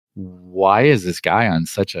why is this guy on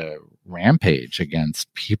such a rampage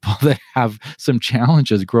against people that have some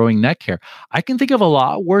challenges growing neck hair? I can think of a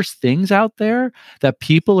lot worse things out there that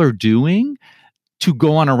people are doing to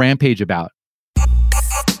go on a rampage about.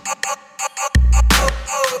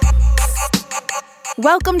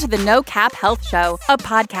 Welcome to the No Cap Health Show, a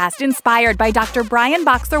podcast inspired by Dr. Brian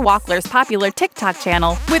Boxer Walkler's popular TikTok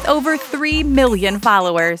channel with over 3 million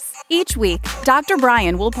followers. Each week, Dr.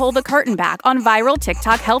 Brian will pull the curtain back on viral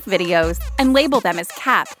TikTok health videos and label them as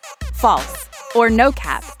cap, false, or no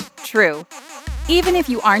cap, true. Even if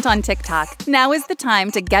you aren't on TikTok, now is the time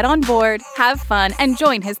to get on board, have fun, and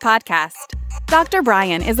join his podcast. Dr.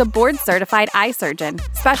 Brian is a board-certified eye surgeon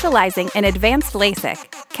specializing in advanced LASIK,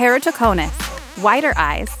 keratoconus, wider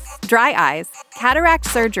eyes, dry eyes, cataract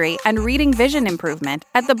surgery, and reading vision improvement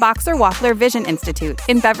at the Boxer Walkler Vision Institute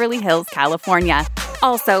in Beverly Hills, California.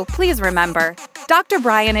 Also, please remember, Dr.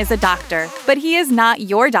 Brian is a doctor, but he is not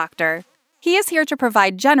your doctor. He is here to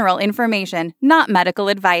provide general information, not medical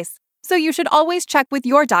advice, so you should always check with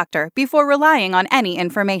your doctor before relying on any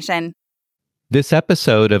information. This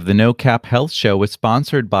episode of the No Cap Health Show was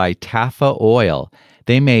sponsored by Taffa Oil.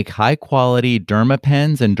 They make high-quality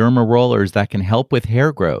dermapens and derma rollers that can help with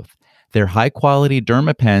hair growth. Their high-quality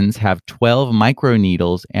dermapens have 12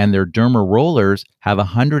 microneedles, and their derma rollers have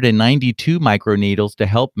 192 microneedles to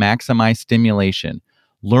help maximize stimulation.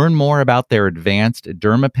 Learn more about their advanced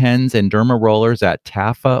dermapens and derma rollers at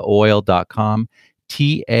taffaoil.com,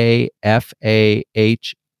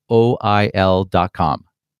 TAFAHOIL.com.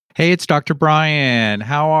 Hey, it's Dr. Brian.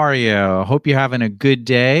 How are you? Hope you're having a good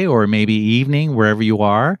day or maybe evening wherever you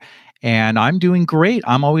are. And I'm doing great.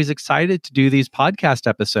 I'm always excited to do these podcast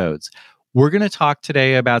episodes. We're going to talk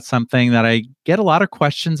today about something that I get a lot of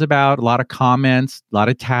questions about, a lot of comments, a lot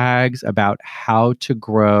of tags about how to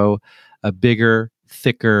grow a bigger,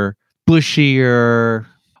 thicker, bushier,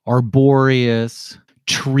 arboreous,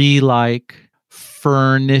 tree-like,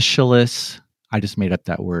 ferniculous. I just made up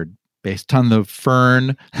that word. Based on the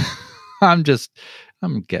fern. I'm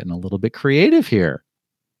getting a little bit creative here.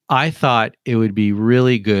 I thought it would be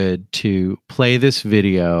really good to play this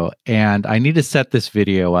video, and I need to set this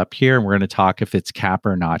video up here, and we're going to talk if it's cap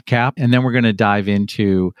or not cap, and then we're going to dive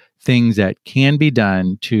into things that can be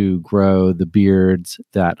done to grow the beards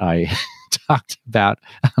that I talked about.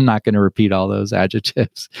 I'm not going to repeat all those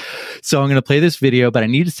adjectives. So I'm going to play this video, but I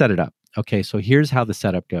need to set it up. Okay, so here's how the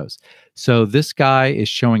setup goes. So this guy is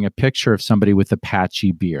showing a picture of somebody with a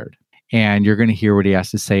patchy beard, and you're going to hear what he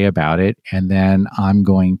has to say about it, and then I'm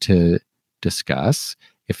going to discuss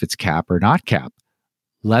if it's cap or not cap.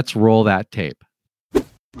 Let's roll that tape.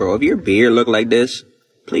 Bro, if your beard look like this,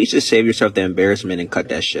 please just save yourself the embarrassment and cut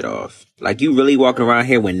that shit off. Like you really walking around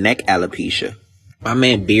here with neck alopecia. My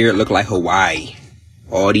man beard look like Hawaii.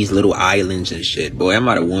 All these little islands and shit. Boy, I'm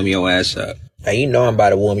about to warm your ass up. Now, you know I'm about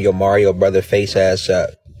to warm your Mario brother face ass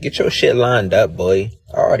up. Get your shit lined up, boy.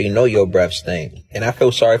 I already know your breath stink. And I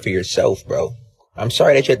feel sorry for yourself, bro. I'm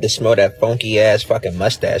sorry that you have to smell that funky ass fucking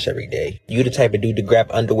mustache every day. You the type of dude to grab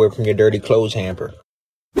underwear from your dirty clothes hamper.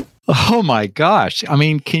 Oh my gosh. I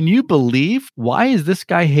mean, can you believe? Why is this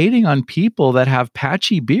guy hating on people that have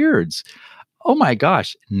patchy beards? Oh my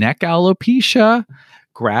gosh. Neck alopecia,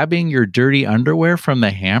 grabbing your dirty underwear from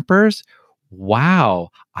the hampers. Wow,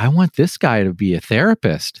 I want this guy to be a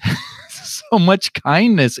therapist. So much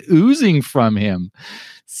kindness oozing from him.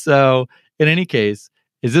 So in any case,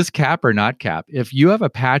 is this cap or not cap? If you have a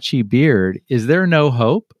patchy beard, is there no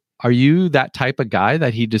hope? Are you that type of guy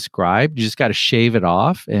that he described? You just got to shave it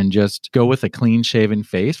off and just go with a clean shaven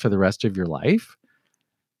face for the rest of your life?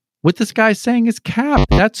 What this guy's saying is cap.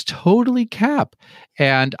 That's totally cap.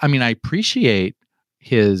 And I mean, I appreciate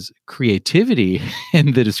his creativity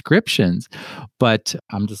in the descriptions, but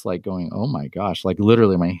I'm just like going, oh my gosh, like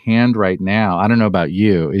literally my hand right now, I don't know about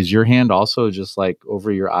you, is your hand also just like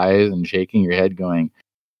over your eyes and shaking your head going,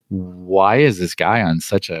 why is this guy on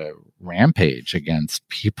such a rampage against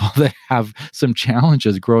people that have some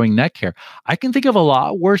challenges growing neck hair? I can think of a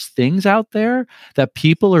lot worse things out there that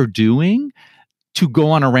people are doing to go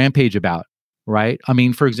on a rampage about, right? I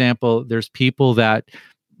mean, for example, there's people that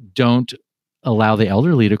don't allow the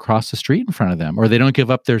elderly to cross the street in front of them, or they don't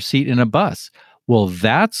give up their seat in a bus. Well,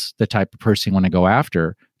 that's the type of person you want to go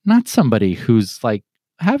after, not somebody who's like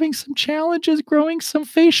having some challenges growing some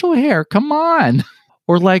facial hair. Come on.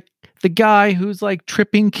 Or like the guy who's like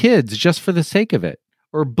tripping kids just for the sake of it,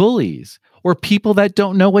 or bullies, or people that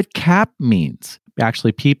don't know what cap means.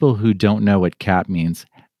 Actually, people who don't know what cap means,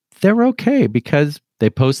 they're okay because they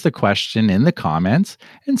post the question in the comments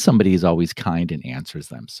and somebody is always kind and answers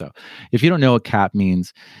them. So if you don't know what cap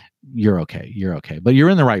means, you're okay. You're okay. But you're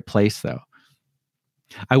in the right place though.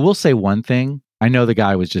 I will say one thing. I know the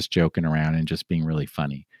guy was just joking around and just being really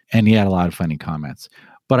funny, and he had a lot of funny comments.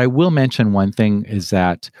 But I will mention one thing is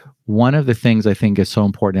that one of the things I think is so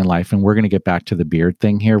important in life, and we're going to get back to the beard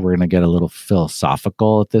thing here. We're going to get a little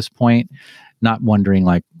philosophical at this point, not wondering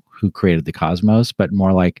like who created the cosmos, but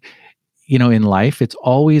more like, in life, it's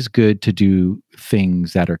always good to do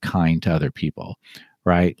things that are kind to other people,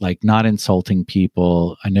 right? Like not insulting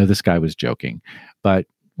people. I know this guy was joking, but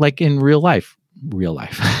like in real life,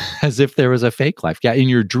 as if there was a fake life. Yeah, in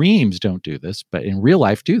your dreams, don't do this, but in real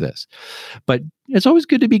life, do this. But it's always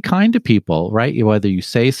good to be kind to people, right? Whether you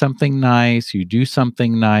say something nice, you do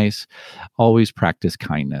something nice, always practice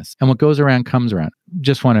kindness. And what goes around comes around.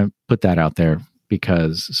 Just want to put that out there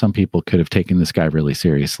because some people could have taken this guy really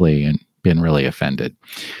seriously and been really offended.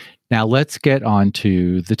 Now, let's get on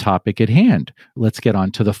to the topic at hand. Let's get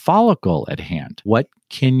on to the follicle at hand. What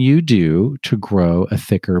can you do to grow a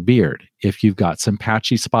thicker beard? If you've got some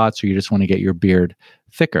patchy spots or you just want to get your beard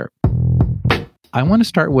thicker. I want to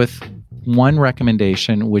start with one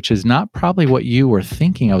recommendation, which is not probably what you were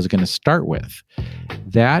thinking I was going to start with.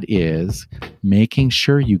 That is making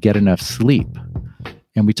sure you get enough sleep.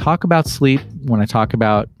 And we talk about sleep when I talk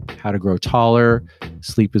about how to grow taller.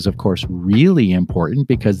 Sleep is, of course, really important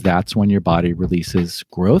because that's when your body releases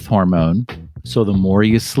growth hormone. So the more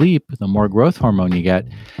you sleep, the more growth hormone you get.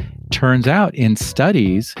 Turns out in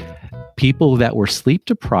studies, people that were sleep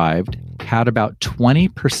deprived had about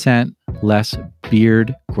 20% less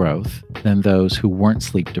beard growth than those who weren't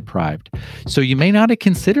sleep deprived. So you may not have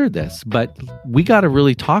considered this, but we got to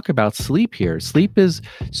really talk about sleep here. Sleep is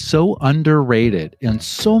so underrated on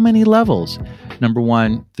so many levels. Number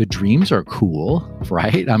one, the dreams are cool,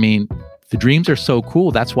 right? I mean, the dreams are so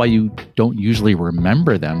cool. That's why you don't usually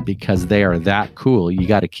remember them because they are that cool. You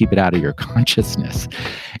got to keep it out of your consciousness.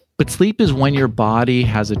 But sleep is when your body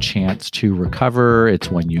has a chance to recover.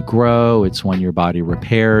 It's when you grow. It's when your body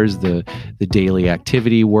repairs the daily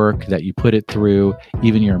activity work that you put it through.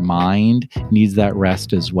 Even your mind needs that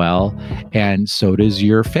rest as well. And so does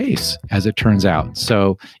your face, as it turns out.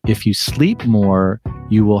 So if you sleep more,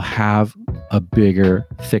 you will have a bigger,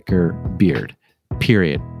 thicker beard,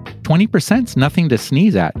 period. 20% is nothing to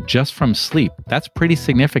sneeze at just from sleep. That's pretty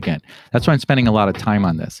significant. That's why I'm spending a lot of time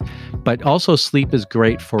on this. But also sleep is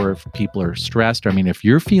great for if people are stressed. I mean, if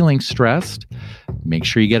you're feeling stressed, make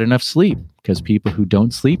sure you get enough sleep because people who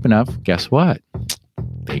don't sleep enough, guess what?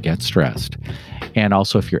 They get stressed. And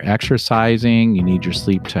also if you're exercising, you need your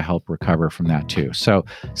sleep to help recover from that too. So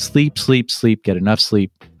sleep, get enough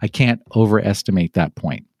sleep. I can't overestimate that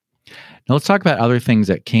point. Now let's talk about other things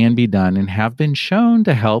that can be done and have been shown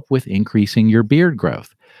to help with increasing your beard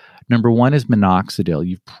growth. Number one is minoxidil.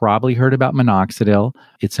 You've probably heard about minoxidil.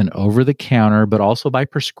 It's an over-the-counter, but also by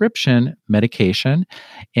prescription medication.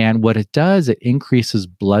 And what it does, it increases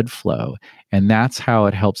blood flow. And that's how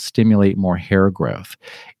it helps stimulate more hair growth.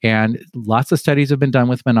 And lots of studies have been done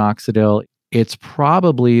with minoxidil. It's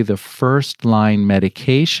probably the first line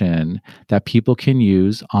medication that people can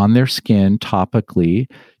use on their skin topically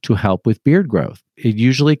to help with beard growth. It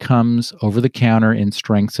usually comes over the counter in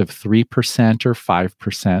strengths of 3% or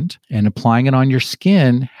 5%, and applying it on your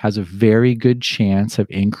skin has a very good chance of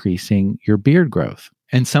increasing your beard growth.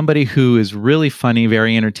 And somebody who is really funny,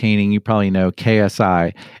 very entertaining, you probably know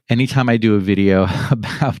KSI. Anytime I do a video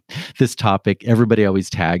about this topic, everybody always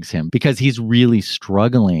tags him because he's really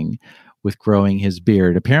struggling with growing his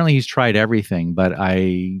beard. Apparently he's tried everything, but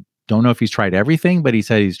I don't know if he's tried everything, but he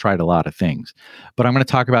said he's tried a lot of things. But I'm going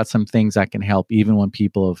to talk about some things that can help even when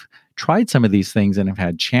people have tried some of these things and have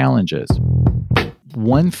had challenges.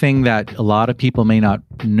 One thing that a lot of people may not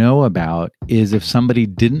know about is if somebody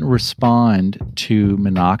didn't respond to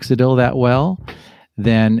minoxidil that well,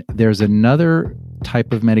 then there's another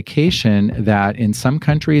type of medication that in some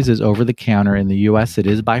countries is over the counter. In the US, it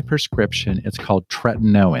is by prescription. It's called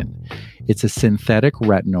tretinoin. It's a synthetic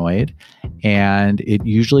retinoid, and it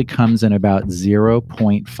usually comes in about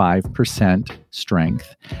 0.5%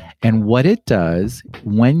 strength. And what it does,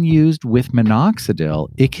 when used with minoxidil,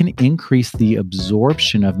 it can increase the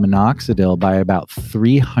absorption of minoxidil by about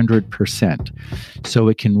 300%. So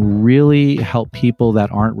it can really help people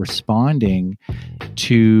that aren't responding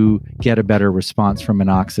to get a better response from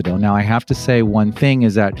minoxidil. Now, I have to say one thing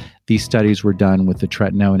is that these studies were done with the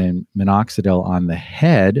tretinoin and minoxidil on the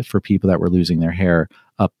head for people that were losing their hair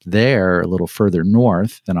up there a little further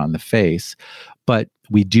north than on the face. But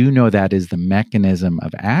we do know that is the mechanism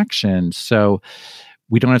of action. So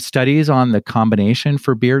we don't have studies on the combination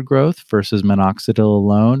for beard growth versus minoxidil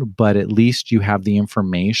alone, but at least you have the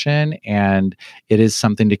information and it is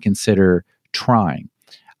something to consider trying.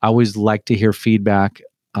 I always like to hear feedback.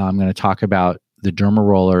 I'm going to talk about the derma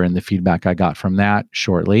roller and the feedback I got from that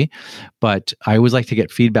shortly. But I always like to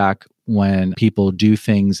get feedback when people do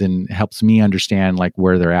things, and helps me understand like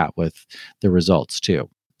where they're at with the results too.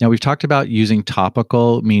 Now, we've talked about using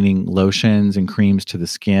topical, meaning lotions and creams to the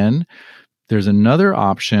skin. There's another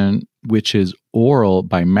option, which is oral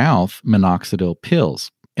by mouth minoxidil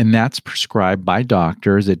pills. And that's prescribed by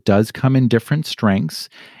doctors. It does come in different strengths.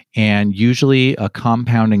 And usually a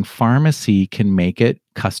compounding pharmacy can make it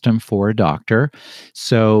custom for a doctor.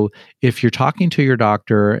 So if you're talking to your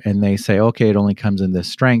doctor and they say, okay, it only comes in this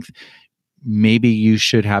strength, maybe you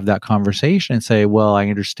should have that conversation and say, well, I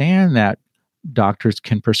understand that doctors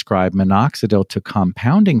can prescribe minoxidil to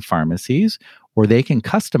compounding pharmacies, or they can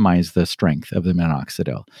customize the strength of the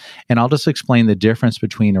minoxidil. And I'll just explain the difference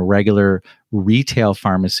between a regular retail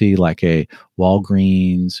pharmacy like a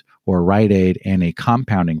Walgreens or Rite Aid and a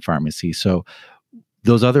compounding pharmacy. So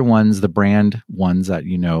those other ones, the brand ones that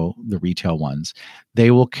you know, the retail ones,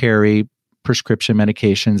 they will carry prescription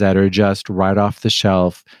medications that are just right off the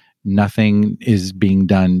shelf. Nothing is being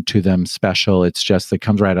done to them special. It's just, it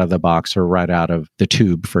comes right out of the box or right out of the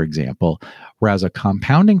tube, for example. Whereas a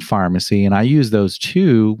compounding pharmacy, and I use those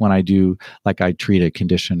too when I do, like I treat a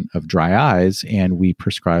condition of dry eyes and we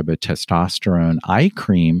prescribe a testosterone eye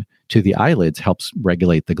cream to the eyelids, helps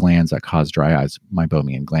regulate the glands that cause dry eyes,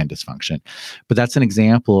 meibomian gland dysfunction. But that's an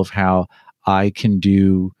example of how I can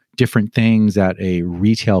do different things that a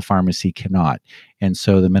retail pharmacy cannot. And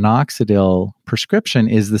so the minoxidil prescription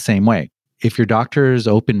is the same way. If your doctor is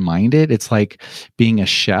open-minded, it's like being a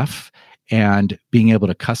chef and being able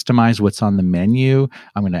to customize what's on the menu.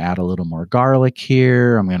 I'm going to add a little more garlic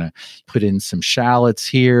here. I'm going to put in some shallots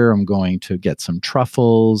here. I'm going to get some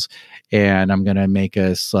truffles, and I'm going to make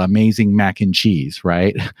us amazing mac and cheese,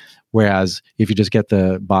 right? Whereas if you just get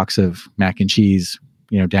the box of mac and cheese,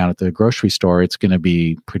 down at the grocery store, it's going to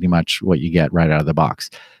be pretty much what you get right out of the box.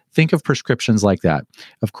 Think of prescriptions like that.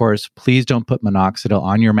 Of course, please don't put minoxidil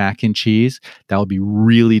on your mac and cheese. That would be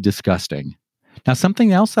really disgusting. Now,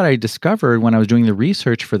 something else that I discovered when I was doing the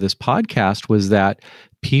research for this podcast was that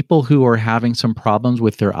people who are having some problems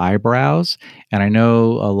with their eyebrows, and I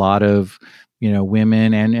know a lot of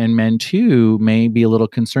women and men too may be a little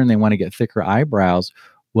concerned, they want to get thicker eyebrows.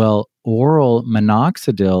 Well, oral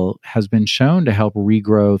minoxidil has been shown to help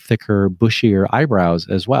regrow thicker, bushier eyebrows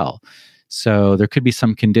as well. So there could be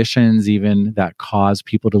some conditions even that cause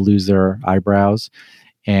people to lose their eyebrows.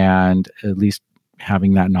 And at least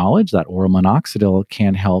having that knowledge that oral minoxidil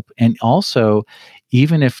can help. And also,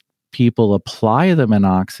 even if people apply the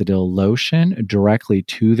minoxidil lotion directly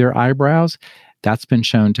to their eyebrows, that's been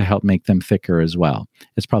shown to help make them thicker as well.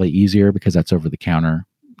 It's probably easier because that's over the counter.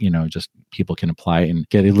 Just people can apply it and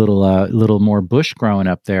get a little more bush growing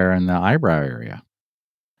up there in the eyebrow area.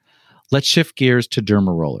 Let's shift gears to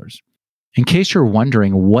derma rollers. In case you're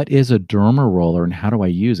wondering, what is a derma roller and how do I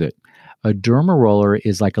use it? A derma roller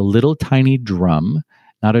is like a little tiny drum,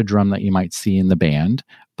 not a drum that you might see in the band,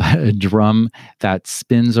 but a drum that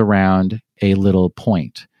spins around a little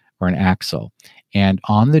point or an axle. And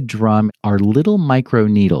on the drum are little micro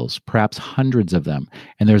needles, perhaps hundreds of them.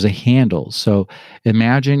 And there's a handle. So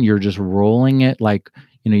imagine you're just rolling it like,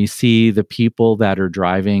 you see the people that are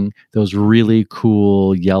driving those really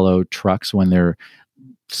cool yellow trucks when they're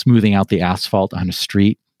smoothing out the asphalt on a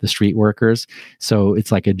street, the street workers. So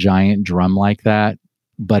it's like a giant drum like that,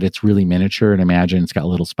 but it's really miniature. And imagine it's got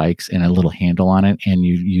little spikes and a little handle on it, and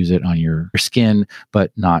you use it on your skin,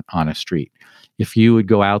 but not on a street. If you would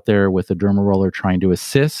go out there with a derma roller trying to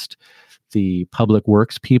assist the public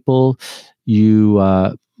works people, you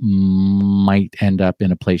might end up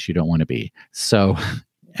in a place you don't want to be. So,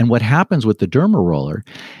 and what happens with the derma roller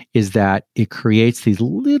is that it creates these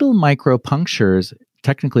little micro punctures.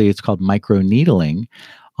 Technically, it's called microneedling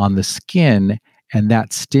on the skin. And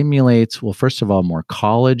that stimulates, well, first of all, more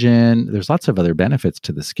collagen. There's lots of other benefits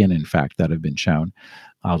to the skin, in fact, that have been shown.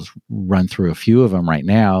 I'll just run through a few of them right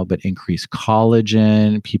now, but increase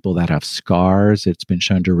collagen. People that have scars, it's been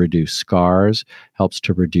shown to reduce scars, helps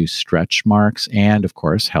to reduce stretch marks, and of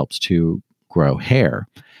course, helps to grow hair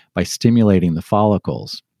by stimulating the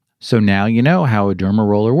follicles. So now you know how a derma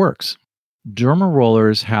roller works. Derma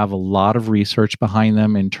rollers have a lot of research behind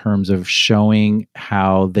them in terms of showing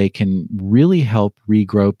how they can really help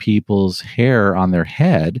regrow people's hair on their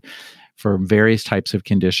head for various types of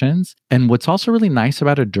conditions. And what's also really nice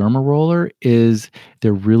about a derma roller is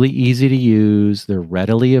they're really easy to use, they're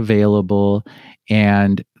readily available,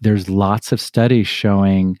 and there's lots of studies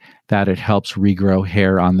showing that it helps regrow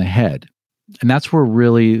hair on the head. And that's where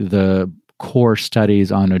really the core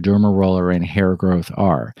studies on a derma roller and hair growth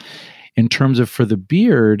are. In terms of for the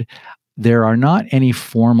beard, There are not any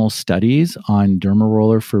formal studies on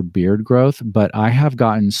Dermaroller for beard growth, but I have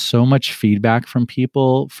gotten so much feedback from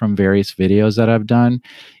people from various videos that I've done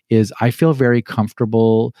is I feel very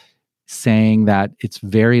comfortable saying that it's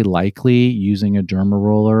very likely using a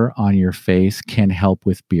Dermaroller on your face can help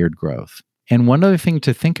with beard growth. And one other thing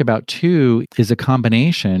to think about too is a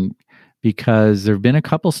combination, because there have been a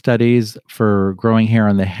couple studies for growing hair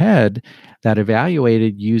on the head that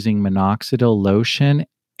evaluated using minoxidil lotion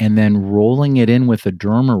and then rolling it in with a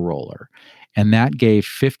Dermaroller. And that gave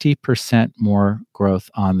 50% more growth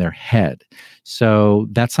on their head. So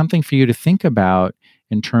that's something for you to think about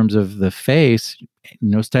in terms of the face.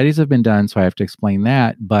 No studies have been done, so I have to explain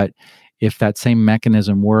that. But if that same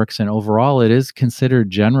mechanism works, and overall it is considered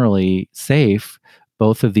generally safe,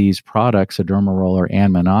 both of these products, a Dermaroller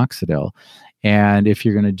and minoxidil. And if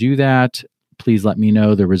you're going to do that, please let me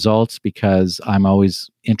know the results, because I'm always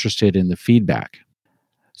interested in the feedback.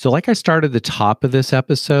 So like I started the top of this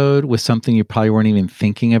episode with something you probably weren't even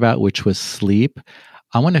thinking about, which was sleep.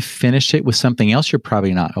 I want to finish it with something else you're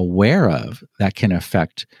probably not aware of that can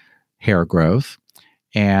affect hair growth,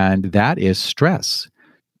 and that is stress.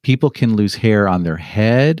 People can lose hair on their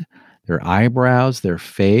head, their eyebrows, their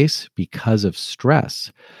face because of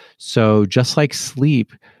stress. So just like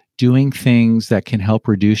sleep, doing things that can help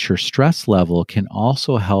reduce your stress level can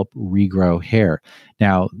also help regrow hair.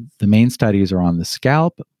 Now, the main studies are on the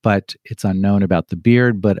scalp, but it's unknown about the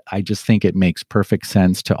beard. But I just think it makes perfect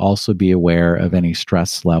sense to also be aware of any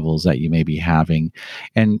stress levels that you may be having.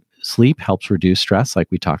 And sleep helps reduce stress, like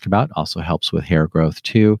we talked about, also helps with hair growth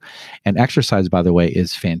too. And exercise, by the way,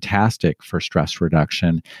 is fantastic for stress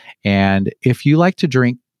reduction. And if you like to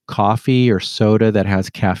drink coffee or soda that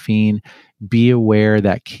has caffeine, be aware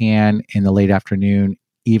that can, in the late afternoon,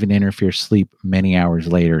 even interfere sleep many hours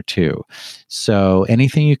later too. So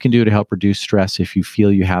anything you can do to help reduce stress if you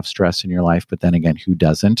feel you have stress in your life, but then again, who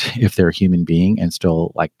doesn't if they're a human being and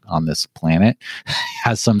still like on this planet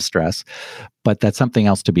has some stress, but that's something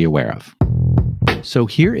else to be aware of. So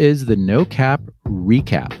here is the No Cap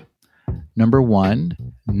recap. Number 1,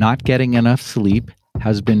 not getting enough sleep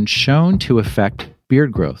has been shown to affect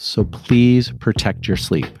beard growth. So please protect your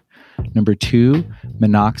sleep. Number 2,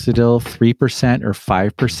 minoxidil 3% or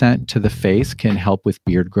 5% to the face can help with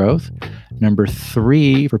beard growth. Number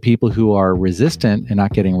 3, for people who are resistant and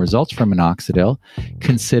not getting results from minoxidil,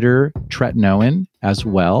 consider tretinoin as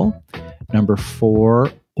well. Number 4,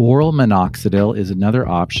 oral minoxidil is another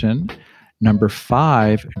option. Number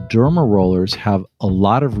 5, Dermarollers have a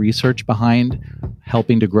lot of research behind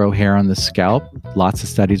helping to grow hair on the scalp. Lots of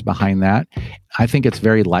studies behind that. I think it's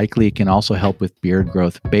very likely it can also help with beard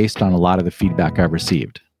growth based on a lot of the feedback I've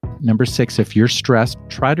received. Number 6, if you're stressed,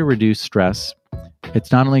 try to reduce stress.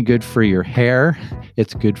 It's not only good for your hair,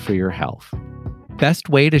 it's good for your health. Best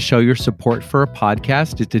way to show your support for a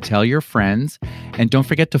podcast is to tell your friends. And don't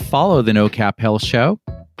forget to follow the No Cap Health Show.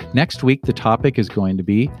 Next week, the topic is going to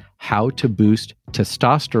be how to boost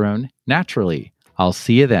testosterone naturally. I'll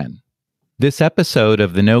see you then. This episode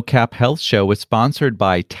of the No Cap Health Show was sponsored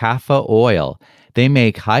by Taffa Oil. They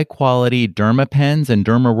make high-quality dermapens and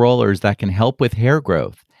Dermarollers that can help with hair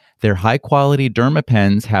growth. Their high-quality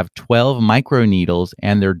dermapens have 12 microneedles,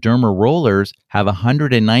 and their Dermarollers have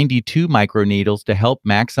 192 microneedles to help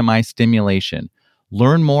maximize stimulation.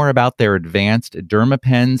 Learn more about their advanced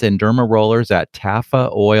dermapens and Dermarollers at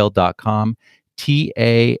taffaoil.com,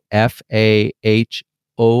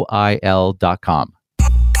 TAFAHOIL.com.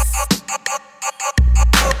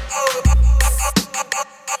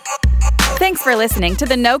 Thanks for listening to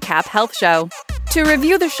the No Cap Health Show. To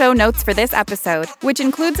review the show notes for this episode, which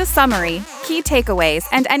includes a summary, key takeaways,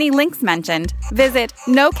 and any links mentioned, visit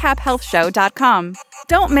nocaphealthshow.com.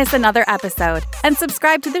 Don't miss another episode, and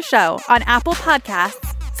subscribe to the show on Apple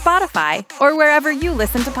Podcasts, Spotify, or wherever you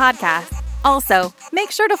listen to podcasts. Also, make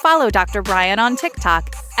sure to follow Dr. Brian on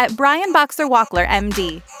TikTok at Brian Boxer Walkler,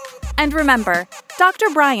 MD. And remember, Dr.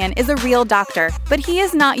 Brian is a real doctor, but he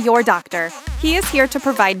is not your doctor. He is here to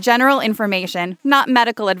provide general information, not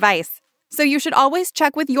medical advice. So you should always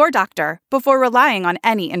check with your doctor before relying on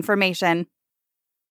any information.